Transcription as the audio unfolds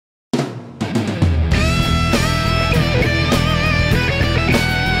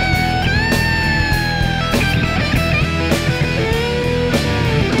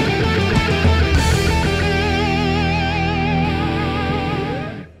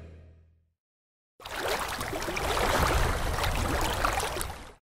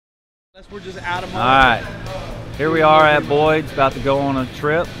We're just out of All right, here we are at Boyd's, about to go on a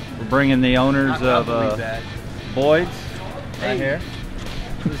trip. We're bringing the owners of Boyd's right here.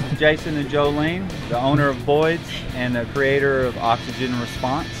 This is Jason and Joleen, the owner of Boyd's and the creator of Oxygen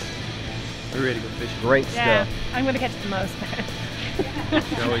Response. We're ready to go fishing. Great stuff. I'm going to catch the most.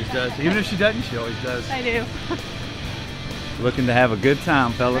 She always does. Even if she doesn't, she always does. I do. Looking to have a good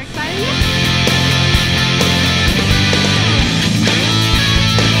time, fellas. We're excited.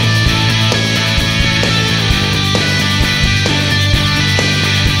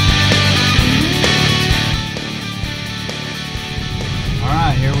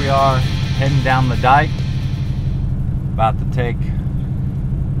 Alright, here we are heading down the dike. About to take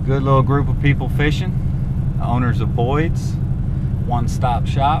a good little group of people fishing. The owners of Boyd's, one-stop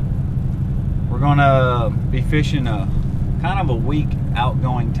shop. We're gonna be fishing a kind of a weak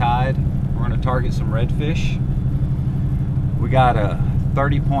outgoing tide. We're gonna target some redfish. We got a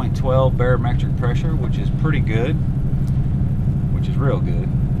 30.12 barometric pressure, which is pretty good, which is real good.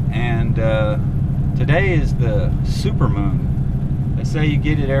 And today is the supermoon. They say you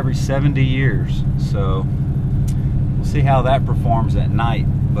get it every 70 years, so we'll see how that performs at night.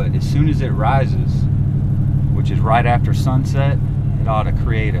 But as soon as it rises, which is right after sunset, it ought to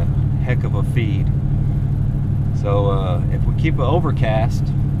create a heck of a feed. So if we keep it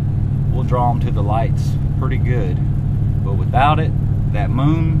overcast, we'll draw them to the lights pretty good. But without it, that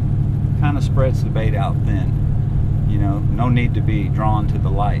moon kind of spreads the bait out thin. You know, no need to be drawn to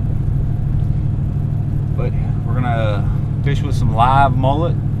the light. But we're gonna fish with some live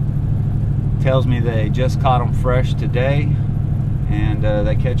mullet. Tells me they just caught them fresh today, and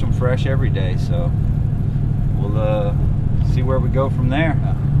they catch them fresh every day. So we'll see where we go from there.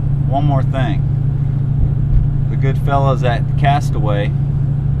 One more thing. The good fellas at Castaway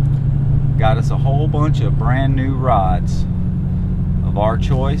got us a whole bunch of brand new rods of our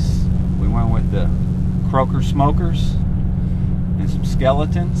choice. We went with the Croaker smokers and some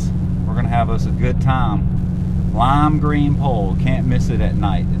skeletons. We're gonna have us a good time. Lime green pole, can't miss it at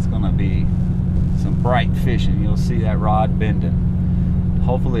night. It's gonna be some bright fishing. You'll see that rod bending.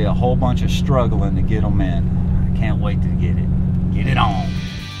 Hopefully a whole bunch of struggling to get them in. I can't wait to get it. Get it on.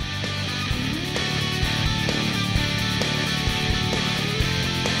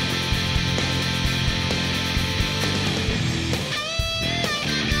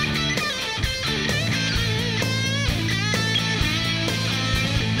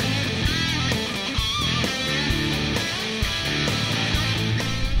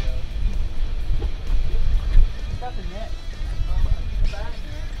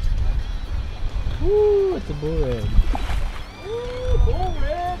 Woo, it's a bull red. Ooh, bull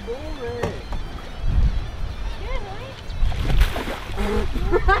red, bull red.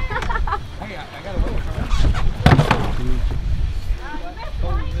 Hey, I got a little from it.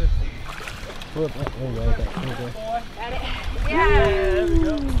 Flip that. There you go. Got it. Yeah. There we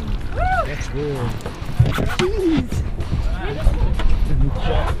go. That's good. Jeez.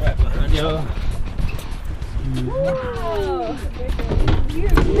 Right behind you. Whoa.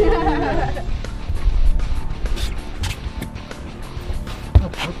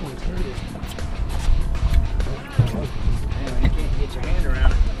 Man, you can't get your hand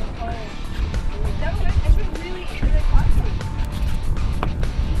around it.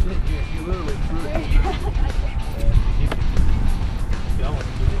 You literally threw it.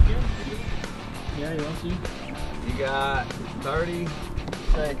 Yeah, you want to? You got 30,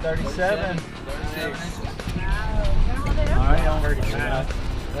 say 37. 37 inches. All right, I'm 37.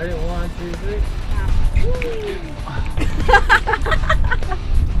 Ready? 1, 2, 3.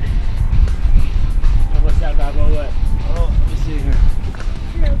 What's that bad boy weigh? Oh, let me see here.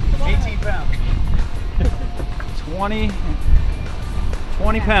 18 pounds.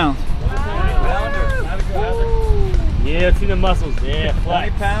 20 pounds. Yeah, see the muscles. Yeah,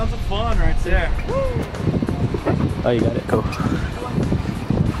 20 pounds of fun right there. Oh, you got it. Cool.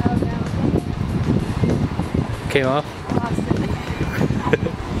 Came off.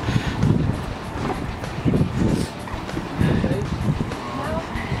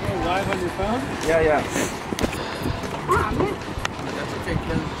 Yeah. That's okay,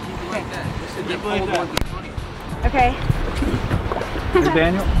 Kevin. Keep it like that. This is keep it like that. Okay. Hey,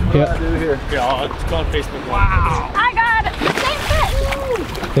 Daniel, what do I do here? Yeah, it's on Facebook. Wow. I got it. Same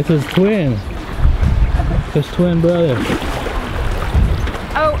fish. It's his twin. His twin brother.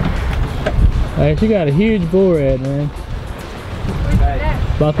 Oh. Hey, she got a huge bull red, man.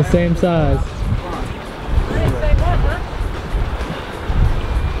 About the same size.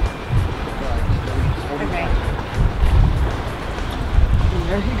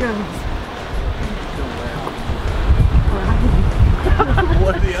 There he goes.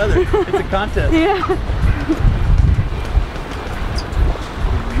 One or the other. It's a contest. Yeah.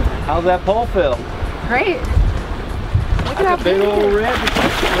 How's that pole feel? Great. Look at how Big old red.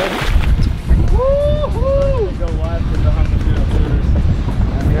 Woo-hoo! Go live with the Humble Doodle Tours.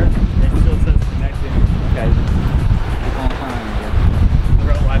 I'm here. It still says connecting. Okay. On time.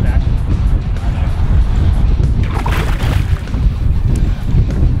 We're on live action.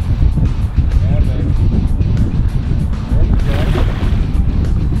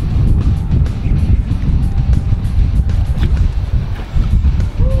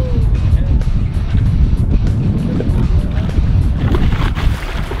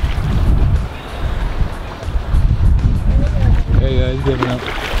 Giving up.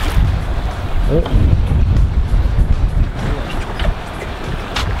 Oh.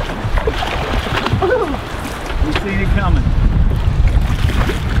 We seen it coming.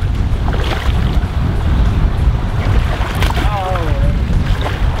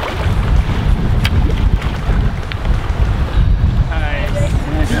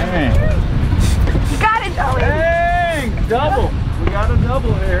 You got it, Joey. Dang! Double. We got a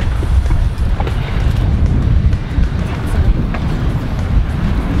double here.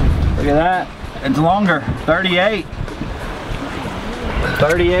 Look at that. It's longer. 38.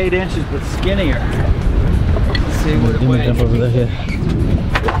 38 inches, but skinnier. Let's see what it weighs. Jump over there. Yeah.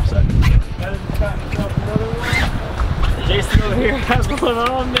 Jason over here has one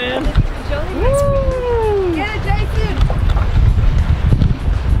on, man. Woo! Get it, Jason.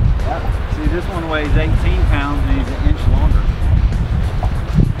 Yep. See, this one weighs 18 pounds and he's an inch longer.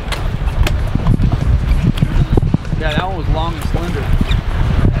 Yeah, that one was long and slender.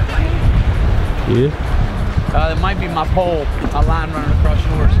 Yeah. It might be my pole, a line running across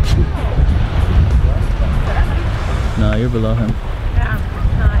yours. No, you're below him. Yeah,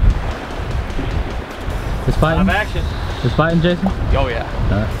 not. It's fighting. Live action. It's fighting, Jason. Oh yeah.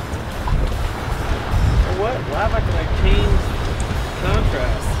 Alright. What? Live action like change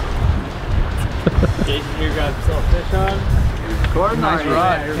contrast. Jason here got himself fish on. Recording Nice already.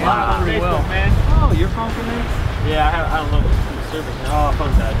 rod. Yeah, You're you're live live. on Facebook, man. Oh, you're pumping this? Yeah, I don't know if it's service now. Oh,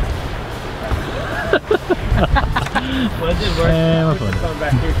 phone's died. Well, it did work. Yeah, my Push phone. the phone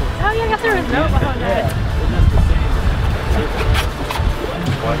back here for me. Oh, yeah, I guess there was no behind that. It's just the same.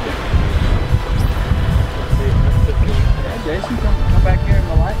 Watch it. Let's see, that's 15. Yeah, Jason, come back here in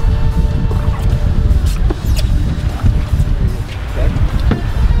the light. Okay.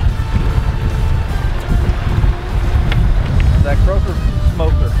 That Croaker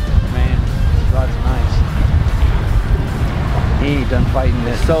smoker, man, this rod's nice. He ain't done fighting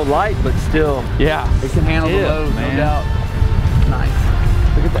this. So light, but still, Yeah. it can handle the load, man. no doubt. Nice.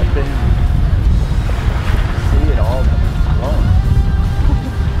 Look at that thing. See it all blowing.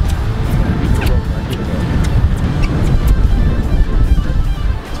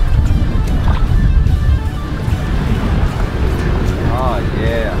 Oh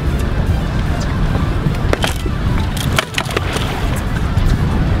yeah.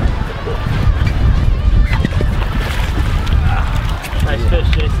 Nice fish,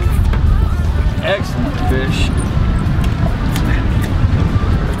 Jason. Excellent fish.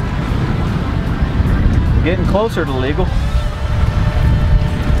 Getting closer to legal.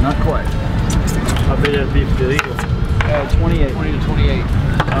 Not quite. How big that'd be illegal? 28. 20 to 28.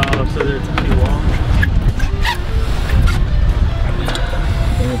 Oh, so they're too long.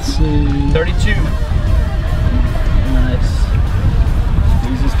 Let's see. 32. Nice.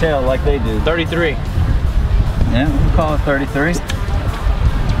 Use his tail like they do. 33. Yeah, we'll call it 33.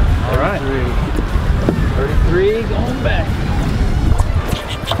 All right. 33 going back.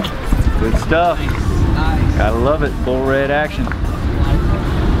 Good stuff. Nice. Gotta love it. Bull red action.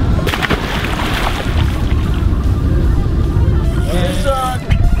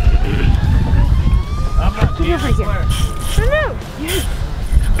 I'm not Get over here. No. Yes.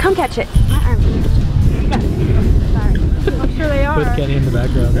 Come catch it. My arm. You got it. Sorry. I'm sure they are. Put Kenny in the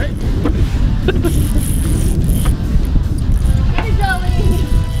background. Get it, Joleen.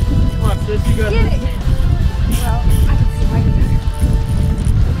 Come on, sis, you got Get it. Well, I can see why you're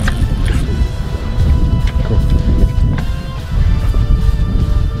there.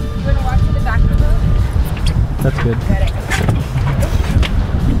 You want to walk to the back of the boat? That's good. Got it.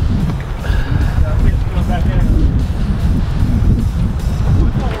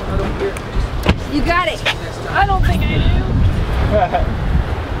 You got it. I don't think I do.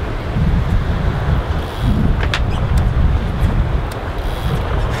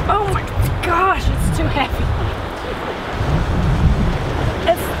 Oh my gosh, it's too heavy.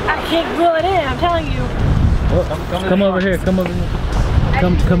 I can't reel it in, I'm telling you. Oh, come over here. Come over here.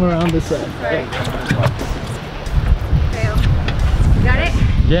 Come around this side. Right. Fail.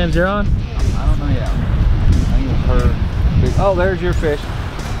 James, you're on? I don't know yet. I think it's her. Oh, there's your fish.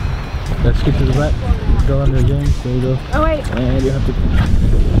 Let's get to the back. Go under James. There you go. Oh, wait. And you have to.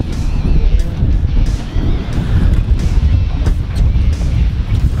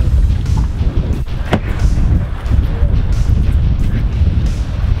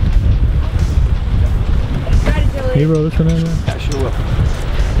 Can you roll this one in there? Yeah, sure will.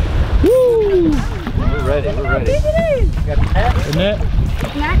 Woo! We're ready, we're ready. Got the net? The net?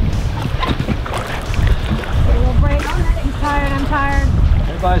 Net. A little break. He's tired, I'm tired.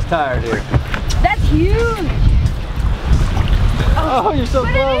 Everybody's tired here. That's huge. Oh, you're so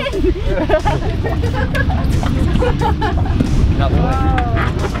Put close. it in.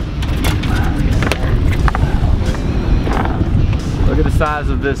 Look at the size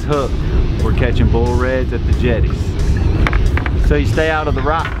of this hook. We're catching bull reds at the jetties. So you stay out of the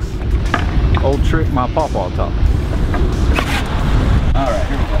rocks. Old trick my pawpaw taught me. All right,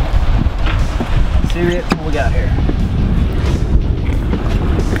 here we go. Let's see what we got here.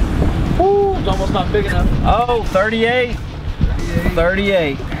 Ooh, it's almost not big enough. Oh, 38.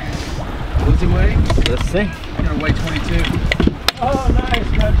 38. What's he weigh? Let's see. I'm gonna weigh 22. Oh, nice.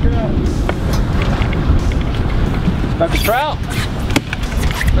 Got trout. Speckled trout.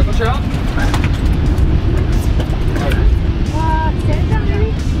 Speckled trout?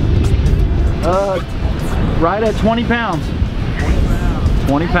 Right at 20 pounds.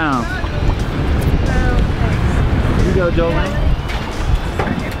 20 pounds. Here you go, Joleen.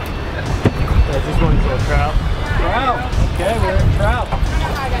 That's just going for a trout. Trout. Okay, we're in trout.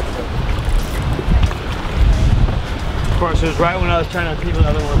 Of course, it was right when I was trying to keep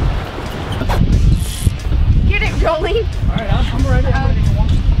another one. Get it, Joleen. All right, I'm ready.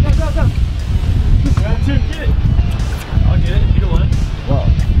 Go, go, go. Get it. I'll get it. Either one. Whoa.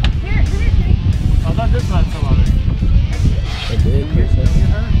 Here, come here, Kitty. I thought this one had some on it. I did.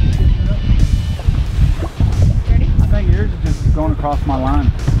 Ready? I think yours is just going across my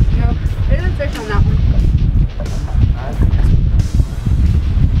line. No. There's a fish on that one.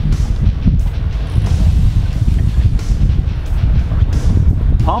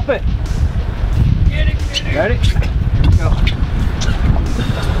 Pump it. Get it. Ready? Here we go.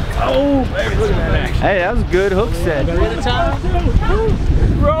 Oh, baby, look at that action. Hey, that was a good hook set. At a time.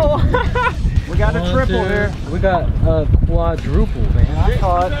 Roll. We got a triple here. We got a quadruple, man. I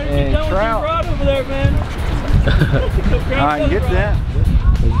caught a trout. Rod over there, man. All right, get that.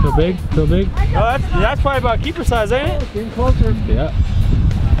 Feel big? Feel big? Oh, that's probably about keeper size, ain't it? Getting closer. Yeah.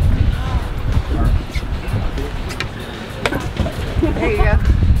 There you go.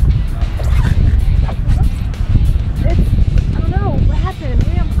 I don't know. What happened?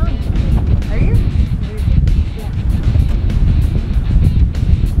 Maybe I'm hungry. Are you?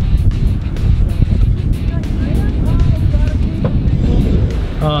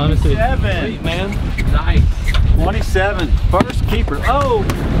 Oh, let me see. 27. Man. Nice. 27. First keeper. Oh,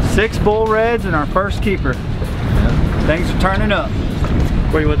 6 bull reds and our first keeper. Yeah. Things are turning up.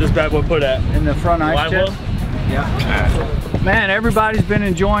 Where do you want this bad boy put at? In the front ice Live chest. Yeah. Man, everybody's been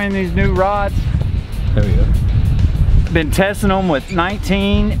enjoying these new rods. There we go. Been testing them with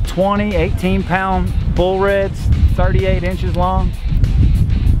 19, 20, 18 pound bull reds, 38 inches long.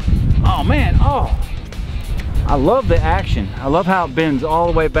 Oh man, oh. I love the action. I love how it bends all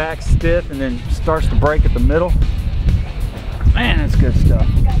the way back stiff and then starts to break at the middle. Man, that's good stuff.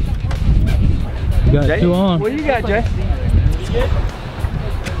 You got Jay, 2 on. what do you got, Jay?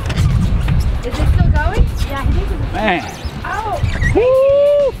 Is it still going? Yeah, he thinks it's Man. Oh!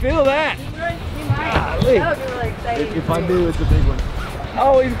 Woo! Feel that. He might. Golly. That would be really exciting. If I do, it's a big one.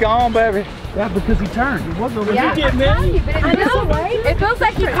 Oh, he's gone, baby. Yeah, because he turned. He wasn't over Yeah, here. I'm telling you, but it feels right. It feels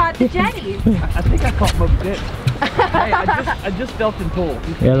like you caught the jetties. I think I caught Moby Dick. Hey, I just felt him pull.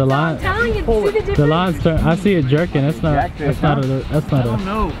 Yeah, the I'm line. telling you, see the difference? The line's turn. I see it jerking. That's not. Jackfish, That's not a. That's not a.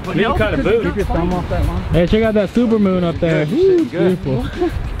 No, but You cut a boot. Keep your thumb off that line. Hey, check out that supermoon up there. Good, Woo, good. beautiful.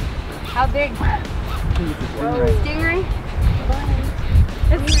 How big? Stingray?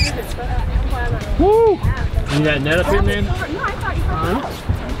 Woo! You got net up in there? No, I thought you caught it.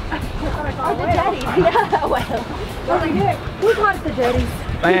 The jetties. Yeah, well. Who caught the jetties?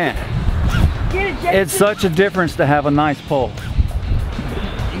 Man, Get a jetty. it's such a difference to have a nice pole.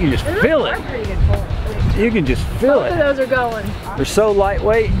 You can just feel it. Pretty good pull. You can just feel Both of it. those are going. They're so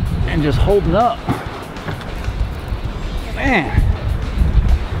lightweight and just holding up. Man.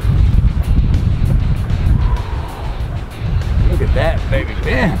 Look at that, baby.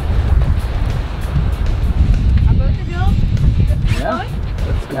 Man. Are both of y'all? Yeah.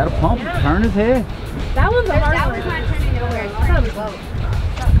 It's got a pump. Turn his head. That one's a hard one. That one's not turning nowhere. It's pretty slow.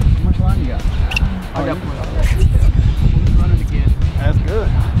 How much line you got? I got one. Run it again. That's good.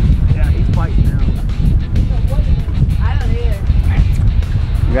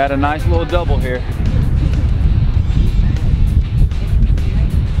 Got a nice little double here.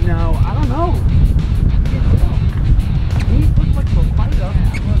 No, I don't know. He looks like a fighter.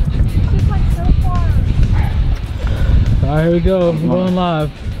 He's like so far. All right, here we go. We're going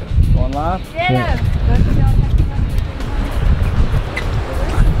live. Going live? Yeah.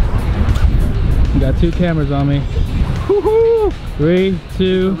 You got 2 cameras on me. Woohoo! 3,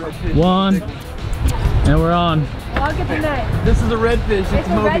 2, 1, and we're on. I'll get the net. This is a redfish. It's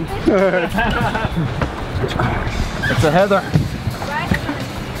moving. It's a heather.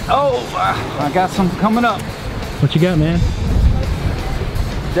 Oh, I got some coming up. What you got, man?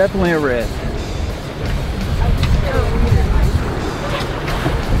 Definitely a red.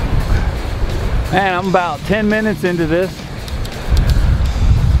 Man, I'm about 10 minutes into this.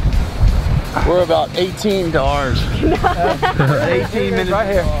 We're about 18 dollars. 18 minutes right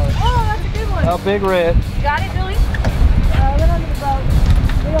here. Oh, that's a good one. A big red. You got it, Billy? Right under the boat.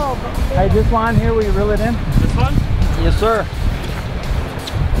 Big old boat. Hey, this line here, will you reel it in? This one? Yes, sir.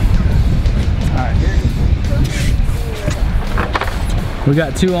 All right, here. We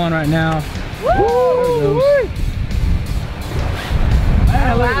got 2 on right now. Woo!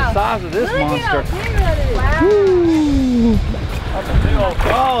 Man, look at the size of this monster. Wow. Woo!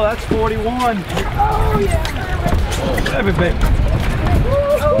 Oh, that's 41. Oh, yeah. Every bit.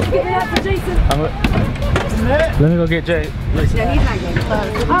 Oh, get that for Jason. Let me go get Jay. No, he's not getting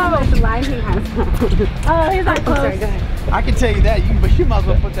close. Oh, the line he has. Oh, he's not close. Sorry, go ahead. I can tell you that, but you might as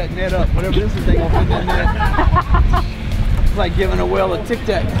well put that net up. Whatever this is, they gonna put that net. It's like giving a whale a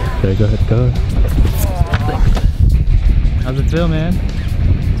tic-tac. Okay, go ahead, go ahead. How's it feel, man?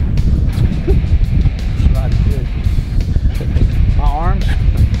 Right, good. My arms are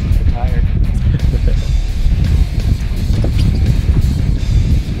tired.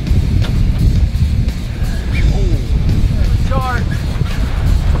 Chart.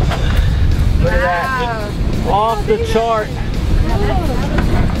 Look at that. Off the chart.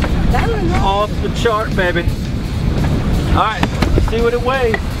 Off the chart, baby. All right, let's see what it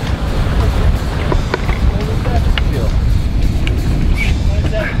weighs.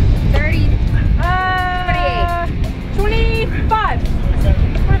 30. 28. 25.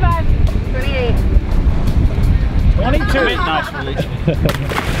 25. 28. 22. Nice release.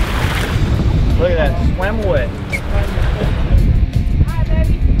 Look at that, swim away. Alright,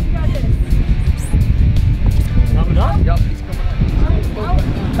 baby. You got this. Coming up? Yup, he's coming up.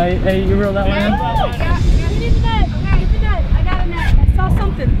 Hey, you reel that one in? Yeah, you need the net. Okay, get the net. I got a net. I saw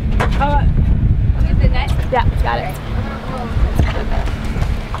something. Get the net? Yeah, got it.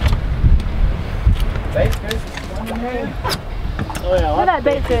 Bait fish. Oh, yeah. Look at that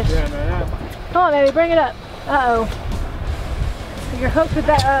bait fish. Come on, baby, bring it up. Uh-oh. You're hooked with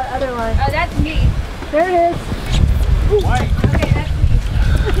that other line. Oh, that's me. There it is. White. Okay, that's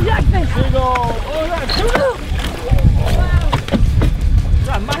me. Jackfish. Big ol'. Oh, that's cool. Wow. Is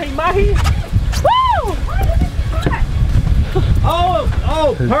that mahi? Woo!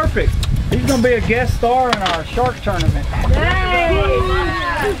 Oh, perfect. He's gonna be a guest star in our shark tournament.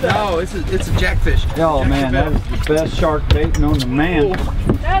 No, it's a jackfish. Oh man, that is the best shark bait known to man.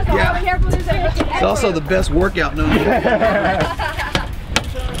 Yeah. It's also the best workout known to man.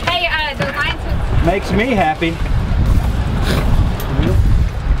 Hey, the lines. Makes me happy.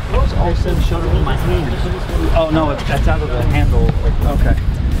 Also showed it in my hand. Oh no, that's out of the handle. Okay.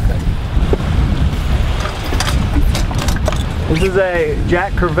 This is a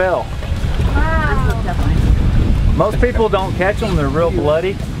Jack Crevalle. Wow. Most people don't catch them, they're real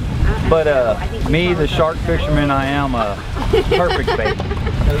bloody. But me, the shark fisherman I am, perfect bait.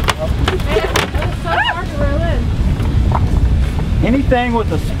 Anything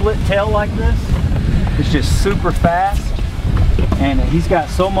with a split tail like this is just super fast. And he's got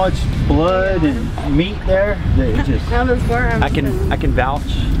so much blood and meat there that it just, I can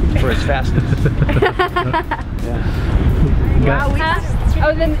vouch for his fastness. Yeah. Wow,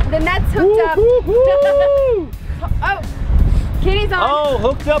 oh, the net's hooked up. Oh, Kitty's on. Oh,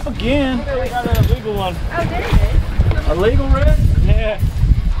 hooked up again. We got a legal one. Oh, there it is. A legal red? Yeah.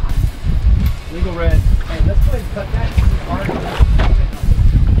 Legal red. Hey, let's go ahead and cut that.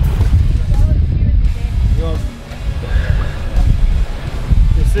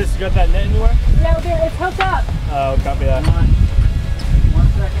 Sis, you got that net anywhere? Yeah, it's hooked up. Oh, copy that. 1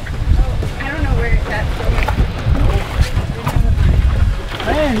 second. I don't know where it's at.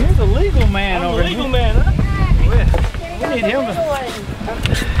 Man, you're the legal man over legal here. man, huh? We need him to.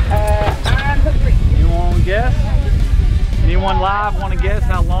 I'm hooked 3. Anyone want to guess? Anyone live want to guess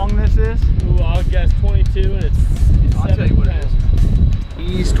how long this is? Ooh, I'll guess 22 and it's I'll tell you what it is.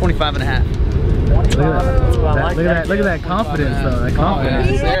 He's 25 and a half. Look at that confidence though. That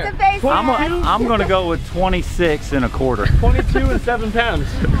confidence. I'm gonna go with 26 and a quarter. 22 and 7 pounds.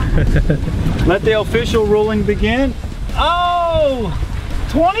 Let the official ruling begin. Oh,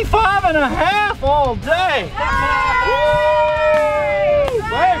 25 and a half all day.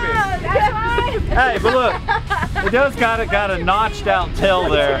 Baby. Hey, but look, it does got a notched out tail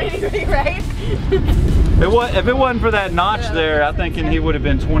there. Right? If it wasn't for that notch there, I think he would have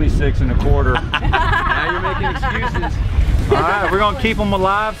been 26 and a quarter. Now you're making excuses. All right, we're gonna keep him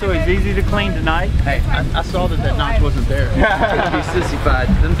alive so he's easy to clean tonight. Hey, I saw that notch wasn't there. He sissified.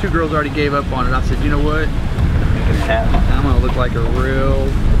 Them two girls already gave up on it. I said, you know what? I'm gonna look like a real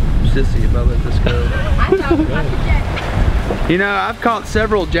sissy if I let this go. You know, I've caught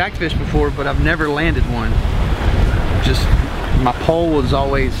several jackfish before, but I've never landed one. Just my pole was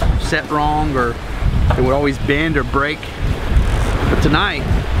always set wrong, or it would always bend or break. But tonight,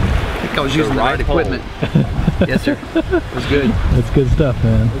 I think I was using the right equipment. Yes, sir. It was good. That's good stuff,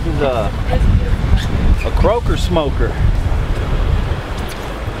 man. This is a croaker smoker.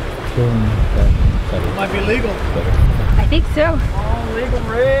 It might be legal. I think so. Oh, legal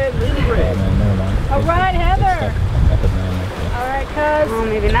red, legal red. All right, Heather. All right, cuz. Oh,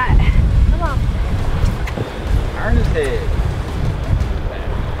 maybe not. Come on. Turn his head.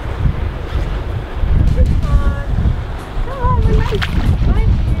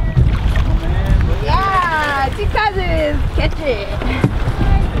 Yeah, 2 cousins. Catch it.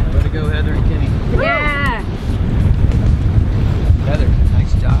 Way to go, Heather and Kenny. Yeah. Heather,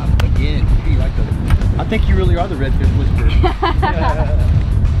 nice job again. I think you really are the redfish whisperer.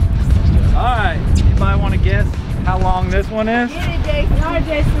 All right, anybody want to guess how long this one is? Get it, Jason. All right,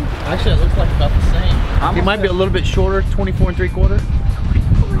 Jason. Actually, it looks like about the same. It might be a little bit shorter, 24 3/4.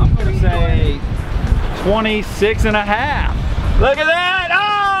 I'm gonna say 26 and a half. Look at that!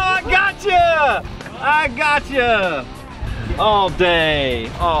 Oh, I got you! I got you! All day.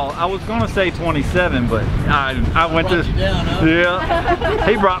 Oh, I was gonna say 27, but I went to. You down, huh? Yeah,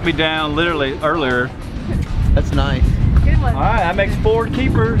 he brought me down literally earlier. That's nice. Good one. All right, that makes 4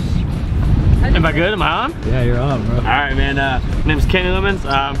 keepers. Am I good? Am I on? Yeah, you're on, bro. All right, man. My name's Kenny Lemons.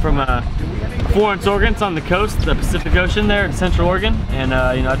 I'm from Florence, Oregon. It's on the coast, the Pacific Ocean there in Central Oregon. And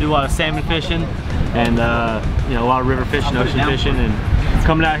you know, I do a lot of salmon fishing and you know, a lot of river fishing, ocean fishing, and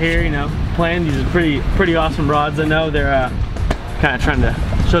coming out here, you know, playing. These are pretty awesome rods. I know they're kind of trying to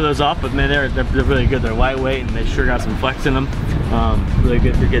show those off, but man, they're really good. They're lightweight and they sure got some flex in them. Really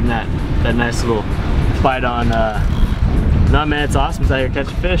good for getting that nice little bite on. No, man, it's awesome. It's out here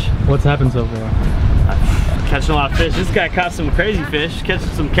catching fish. What's happened so far? Catching a lot of fish. This guy caught some crazy fish. Catching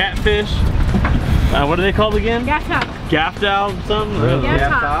some catfish. What are they called again? Gaff top. Gaff down something? Really?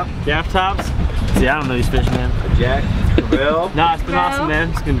 Gaff top. Gaff tops. See, I don't know these fish, man. Jack, Bill. No, it's been awesome, man.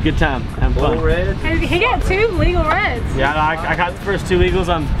 It's been a good time. Having fun. Red. He got 2 legal reds. Yeah, I got the first 2 legals.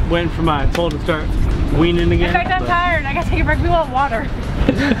 I'm waiting for my pole to start weaning again. In fact, I'm tired. I gotta take a break. We want water.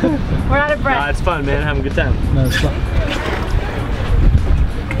 We're out of breath. Nah, it's fun, man. Having a good time. No, it's fun.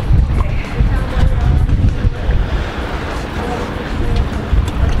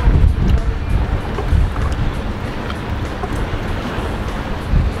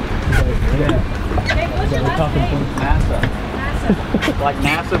 NASA. Like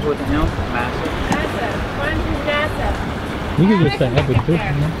NASA with an M? NASA. NASA. Run through NASA. You can just say epic fishing,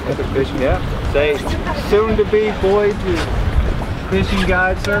 man. Epic fishing, yeah. Say soon to be Boyd's fishing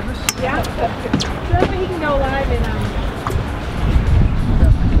guide service. Yeah. So he can go live in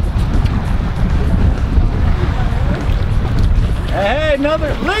Hey,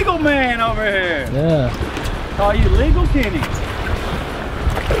 another legal man over here. Yeah. Call you Legal Kenny.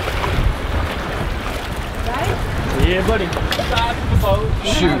 Yeah, buddy.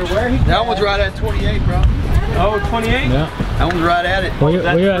 Shoot. That one's right at 28, bro. Oh, 28? Yeah. That one's right at it. Where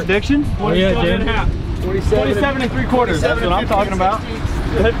That's you at? prediction? Where you at, 27 and a half. 27 and 3/4. That's what I'm talking about.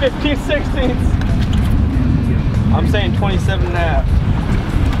 15 16ths. I'm saying 27 and a half.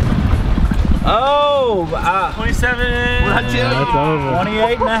 Oh, 27. That's over.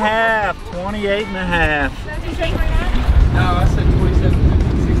 28 and a half. 28 and a half. No, I said 27,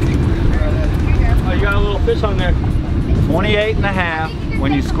 16. Oh, you got a little fish on there. 28 and a half.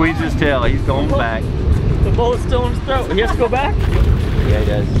 When you squeeze his tail, he's going back. The bullet's still in his throat. He has to go back? Yeah, he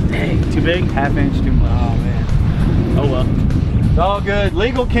does. Dang, too big? Half inch too much. Oh, man. Oh, well. It's all good.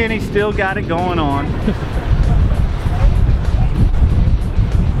 Legal Kenny still got it going on.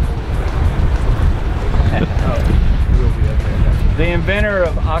 The inventor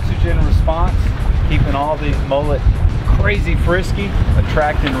of oxygen response, keeping all these mullet crazy frisky,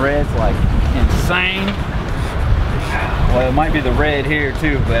 attracting reds like insane. Well, it might be the red here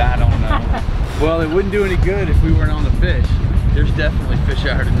too, but I don't know. Well, it wouldn't do any good if we weren't on the fish. There's definitely fish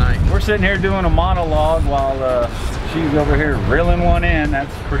out here tonight. We're sitting here doing a monologue while she's over here reeling one in.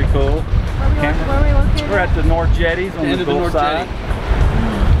 That's pretty cool. Where are we located? We're at the North Jetties on the Gulf side.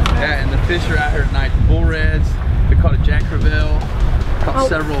 Yeah, and the fish are out here tonight. The bull reds, we caught a jack crevalle, caught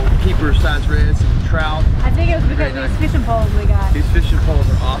several keeper-sized reds, some trout. I think it was because of these fishing poles we got. These fishing poles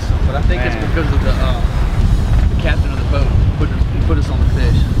are awesome, but I think it's because of the captain of the boat. He put us on the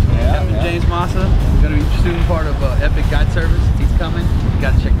fish. Captain James Massa, he's going to be soon part of Epic Guide Service. He's coming. You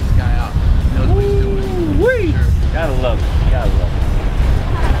got to check this guy out. He knows what he's doing. Sure. Gotta love it. Gotta love it.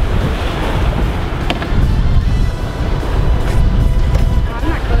 I'm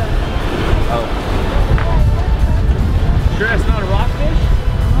not good. Oh. Sure that's not a rockfish?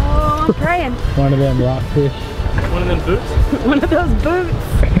 Oh, I'm praying. One of them rockfish. One of them boots? One of those boots.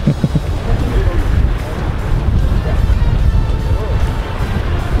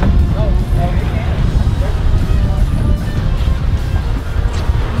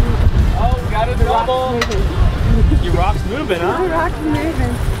 Your rock's moving, huh? My rock's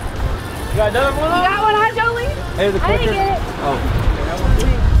moving. You got another one? You got one, huh, Joleen? Hey, the I quicker. didn't get it. Oh.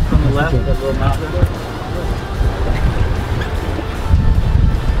 From the left, that little mouth there.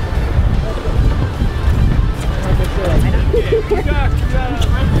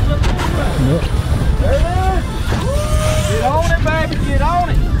 Nope. There it is. Get on it, baby. Get on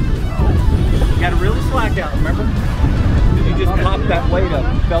it. You got to really slack out, remember? You just pop that weight up.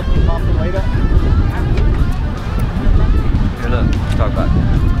 You felt you pop the weight up? Here, look. Let's talk about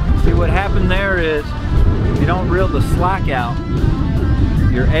it. See, what happened there is you don't reel the slack out.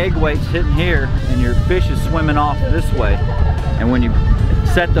 Your egg weight's hitting here and your fish is swimming off this way. And when you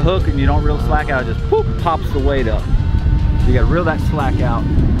set the hook and you don't reel slack out, it just whoop, pops the weight up. So you got to reel that slack out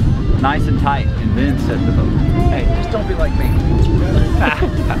nice and tight and then set the hook. Hey, just don't be like me.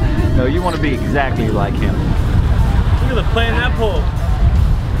 No, you want to be exactly like him. Look at the play in that pole.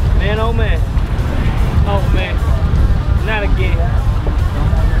 Man, oh man. Oh man. Not again.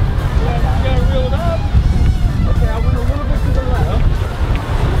 You gotta reel it up. Okay, I went a little bit to the left.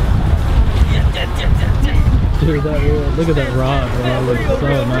 Dude, that reel, look at that rod, bro. That looks so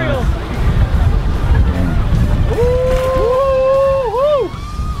nice.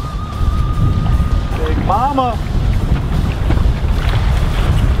 Big mama.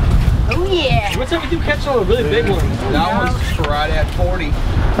 Oh yeah. What's up with you catching all the really big ones? That one's right at 40.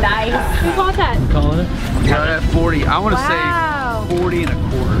 Nice. Who caught that? You calling it? Right at 40. I want to Wow. say 40 and a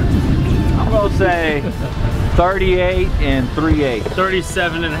quarter. I'm going to say 38 and 3/8.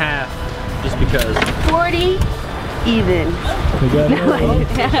 37 and a half. Just because. 40 even. We got it.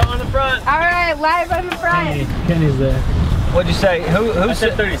 On the front. All right, live on the front. Kenny's there. What'd you say? Who I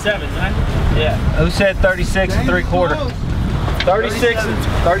said 37, right? Yeah. Who said 36 and 3/4? 36 and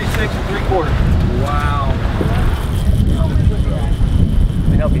 3/4. Wow. Let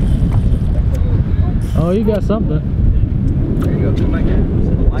me help you. Oh, you got something. There you go. Come back here.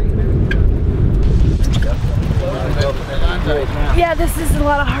 Yeah, this is a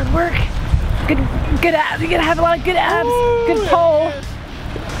lot of hard work. Good abs. You gotta have a lot of good abs. Good pole.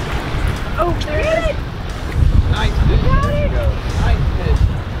 Oh, there it is. Nice fish. There you go. Nice fish.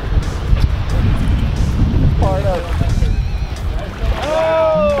 Part of it.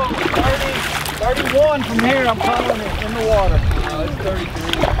 Oh, 31 from here. I'm calling it in the water. Oh, it's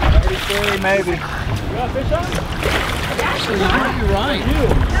 33. 33 maybe. You got a fish on? Actually, you might be right.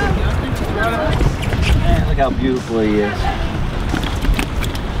 Man, look how beautiful he is.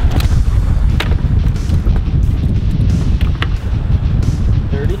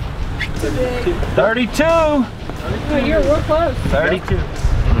 32. Oh, we're close. 32.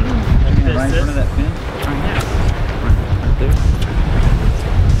 Right in front of that fence. Right there.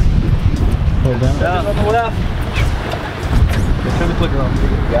 Hold down. Down on the left. Turn the clicker off.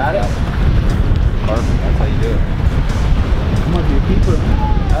 Got it. Perfect. That's how you do it. Come on, dude. Keep it.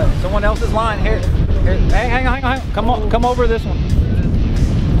 Someone else's line here. Here. Hey, hang on. Come over this one.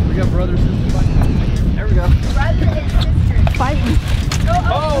 We got brothers and sisters fighting. There we go. Brother and sister fighting.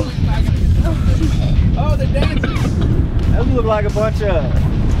 Oh, they're dancing. Those look like a bunch of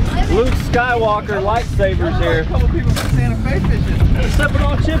Luke Skywalker lightsabers A here. couple people from Santa Fe fishing. They're stepping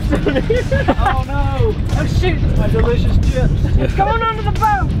on chips in here. Oh no! Oh shoot. My delicious chips. Going onto the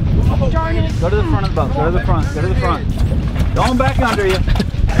boat. Darn it. Go to the front of the boat. Go to the front. Go to the front. Going back under you.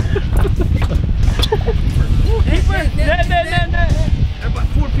 About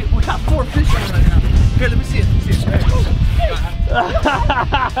 4 people. We got 4 fish on right now. Here, let me see it.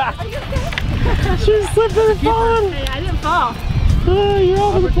 She's slipping and falling. Hey, I didn't fall. Oh, you're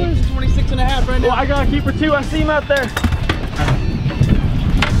all over the place. 26 and a half right now. Well, I gotta keep her too. I see him out there.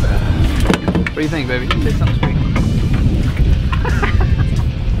 We do you think, baby? Say something sweet.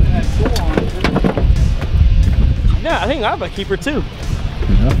 Yeah, I think I'm a keeper too.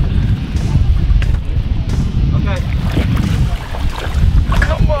 Yeah. Okay.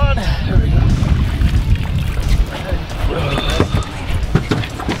 Come on. There we go.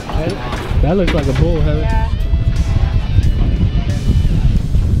 That looks like a bull, Heather. Yeah.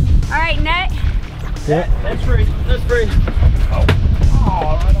 All right, net. Yeah. That's free. That's free. Oh,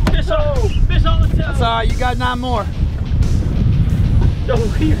 right on. Fish on the tail. That's all right. You got 9 more.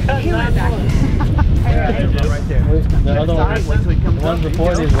 Oh, you got 9 more. Right there. The other ones, the ones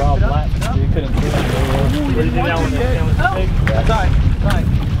before these were all black, so you couldn't see them. What did you do that one? That's all right.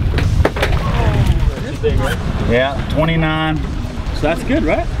 That's big, right? Yeah, 29. So that's good,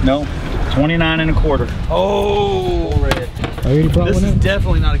 right? No, 29 and a quarter. Oh, red. I already brought This one is in.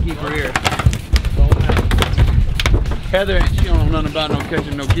 definitely not a keeper here. Heather, she don't know nothing about no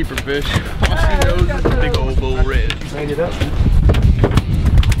catching no keeper fish. All she knows is a big old bull red. Hang it up.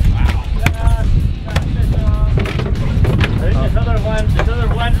 There's another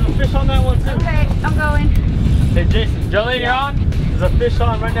fish on that one too. Okay, I'm going. Hey Jason, Joleen, you're on? There's a fish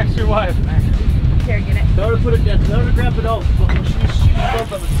on right next to your wife. Here, get it. Tell her to put it down. Tell her to grab it off. She's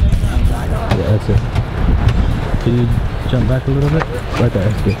both at the same time. Yeah, that's it. Can you jump back a little bit? Right there,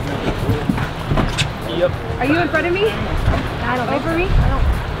 that's good. Yep. Are you in front of me? I don't. Over me? I don't.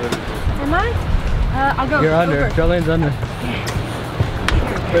 Am I? I'll go. You're under. Over. Jolene's under.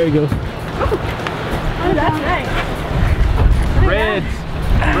 There you go. Oh, that's nice.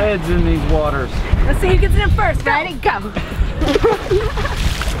 Reds in these waters. Let's see who gets it in first. Ready? Go. No,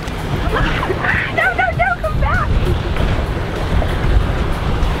 come back.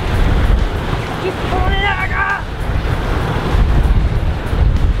 Keep pulling it out.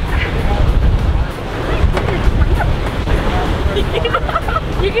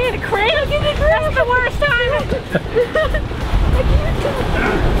 You get a cramp? I get a cramp. That's the worst time.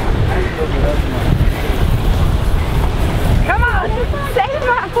 Come on. Save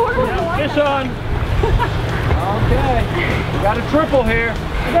my forward. Fish on. Okay, we got a triple here.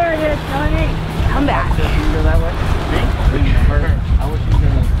 There it is, Johnny. Come back. Go that way. I wish you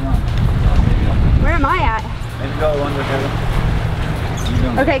could have front. Where am I at? Maybe go under Heather.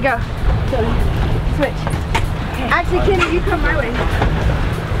 Okay, go. Switch. Actually, Kenny, you come my way.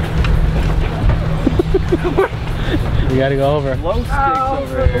 You gotta go over. Low sticks Oh, over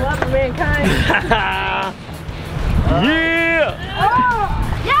for the here. love of mankind. Yeah! Oh,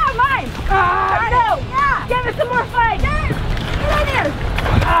 yeah, mine. No. Yeah. Give us some more fight. Get in there.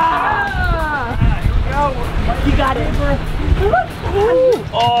 You got it.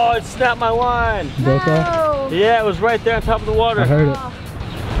 Oh, it snapped my line. Broke off? No. Yeah, it was right there on top of the water. I heard it.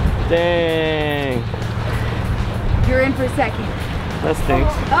 Dang. You're in for a second. That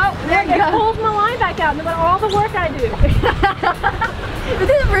stinks. Oh, there you go. It pulls my line back out no matter all the work I do. This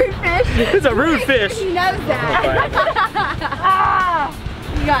is a rude fish. It's a rude fish. He knows that.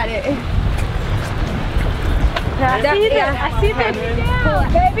 You got it. I see that. Pull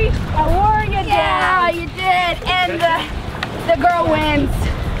it, baby. I wore you down. Yeah, you did. And the girl wins.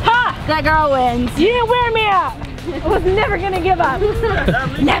 Ha! That girl wins. You didn't wear me out. I was never going to give up.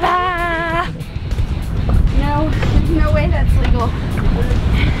 Never. No, there's no way that's legal.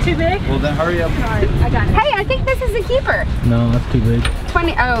 Too big? Well, then hurry up. Sorry, I got it. Hey, I think this is a keeper. No, that's too big.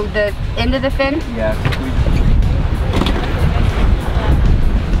 20. Oh, the end of the fin? Yeah.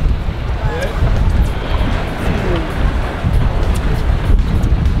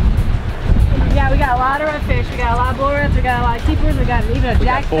 Yeah, we got a lot of redfish. We got a lot of bull reds. We got a lot of keepers. We got even a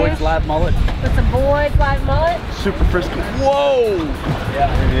jackfish. Boyd's live mullet. With some Boyd's live mullet. Super frisky. Whoa! Yeah,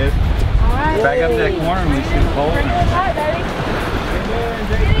 there it is. All right. Back up to that corner and we see the pole. Bring it in tight, baby.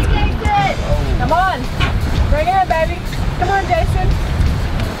 Get it, Jason. Come on. Bring it in, baby. Come on, Jason.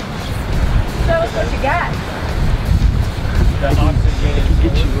 Show us what you got. The oxygen.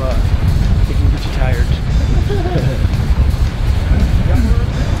 It can get you tired.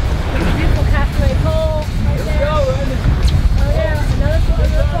 Beautiful Castaway pole right there. Oh yeah, another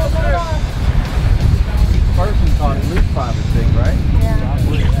pole. Person caught at least 5 or 6, right?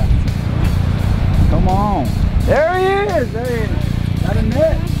 Yeah. Come on. There he is. There he is. Got a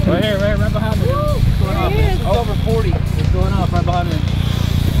net. Right here, right behind me. It's over 40. It's going up right behind me.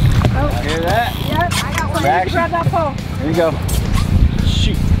 Oh. Hear that? Yep, I got one. Action. Grab that pole. There you go.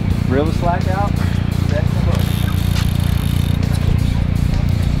 Shoot. Reel the slack out. That's the hook.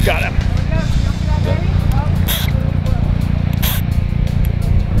 Got him.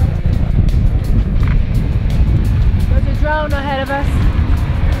 There's a drone ahead of us.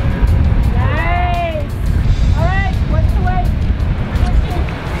 Nice. All right, what's the weight?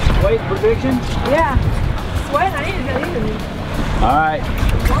 Wait for prediction? Yeah. Sweat, I need to go eat them. All right.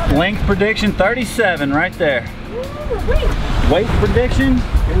 Length prediction 37 right there. Wait. Weight prediction,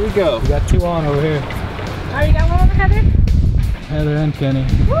 here we go. We got 2 on over here. Oh, you got one over, Heather? Heather and Kenny.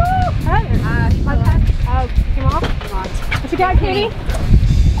 Woo! Heather. Oh, came off? What you got, Katie?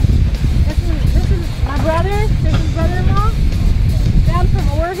 This is my brother. This is brother-in-law. Down from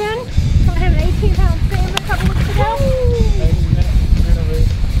Oregon. So I had an 18-pound salmon a couple weeks ago.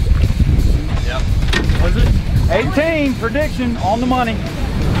 Yep. Was it? 18 prediction on the money.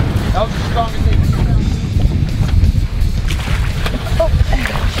 That was the strongest thing.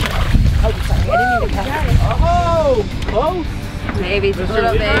 Oh, close. Maybe just a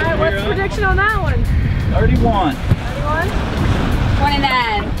little bit. All right, what's the prediction on that one? 31.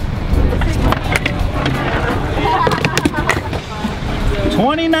 29.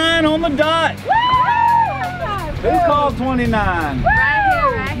 29 on the dot. Woo! Who called 29?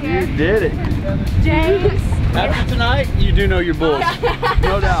 Right here. You did it. James. After tonight, you do know your bulls.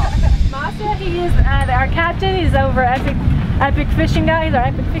 No doubt. Masa, he is our captain. He's over Epic Fishing Guy. He's our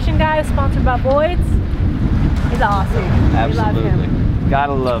Epic Fishing Guy, sponsored by Boyd's. He's awesome. Absolutely. We love him.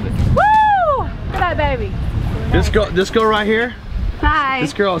 Gotta love it. Woo! Look at that baby. This girl right here. Hi.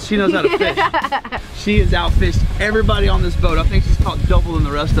 This girl, she knows how to fish. She has outfished everybody on this boat. I think she's caught double than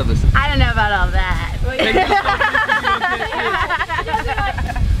the rest of us. I don't know about all that.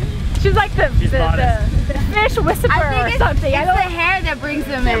 She's like the fish whisperer or something. It's the hair that brings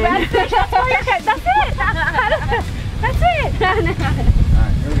them in. Redfish, that's all you're getting. That's it. That's it.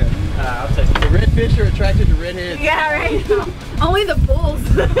 Alright, here we go. I'll take it. The redfish are attracted to redheads. Yeah, right. Only the bulls.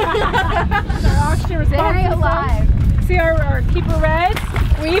 Our auction Stay alive. See our keeper reds.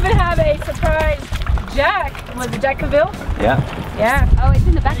 We even have a surprise Jack. Was it Jack Cavill? Yeah. Yeah. Oh, it's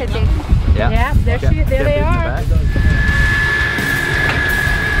in the back of the station. Yeah. Yeah, there they are.